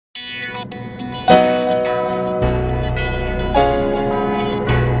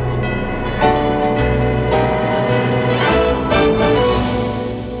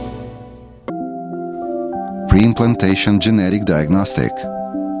Preimplantation genetic diagnostic.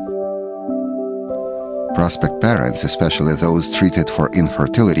 Prospect parents, especially those treated for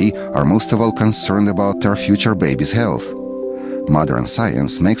infertility, are most of all concerned about their future baby's health. Modern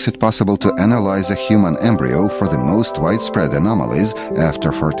science makes it possible to analyze a human embryo for the most widespread anomalies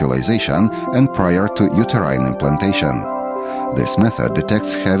after fertilization and prior to uterine implantation. This method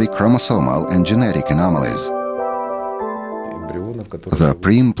detects heavy chromosomal and genetic anomalies. The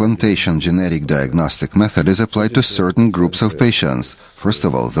preimplantation genetic diagnostic method is applied to certain groups of patients. First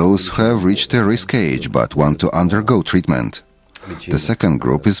of all, those who have reached a risk age but want to undergo treatment. The second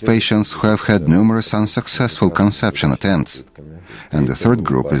group is patients who have had numerous unsuccessful conception attempts. And the third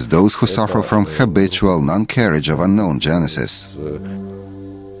group is those who suffer from habitual non-carriage of unknown genesis.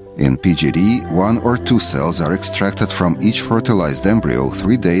 In PGD, 1 or 2 cells are extracted from each fertilized embryo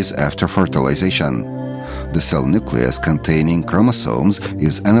 3 days after fertilization. The cell nucleus containing chromosomes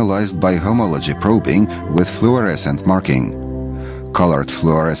is analyzed by homology probing with fluorescent marking. Colored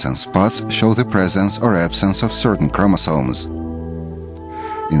fluorescent spots show the presence or absence of certain chromosomes.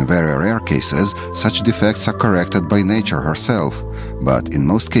 In very rare cases, such defects are corrected by nature herself, but in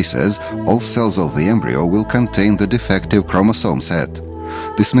most cases, all cells of the embryo will contain the defective chromosome set.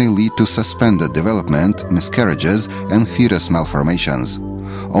 This may lead to suspended development, miscarriages, and fetus malformations.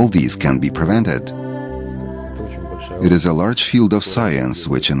 All these can be prevented. It is a large field of science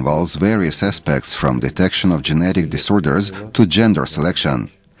which involves various aspects from detection of genetic disorders to gender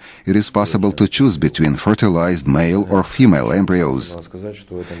selection. It is possible to choose between fertilized male or female embryos.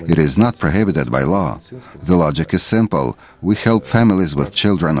 It is not prohibited by law. The logic is simple. We help families with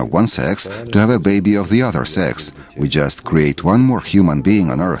children of one sex to have a baby of the other sex. We just create one more human being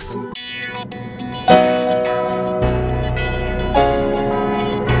on Earth.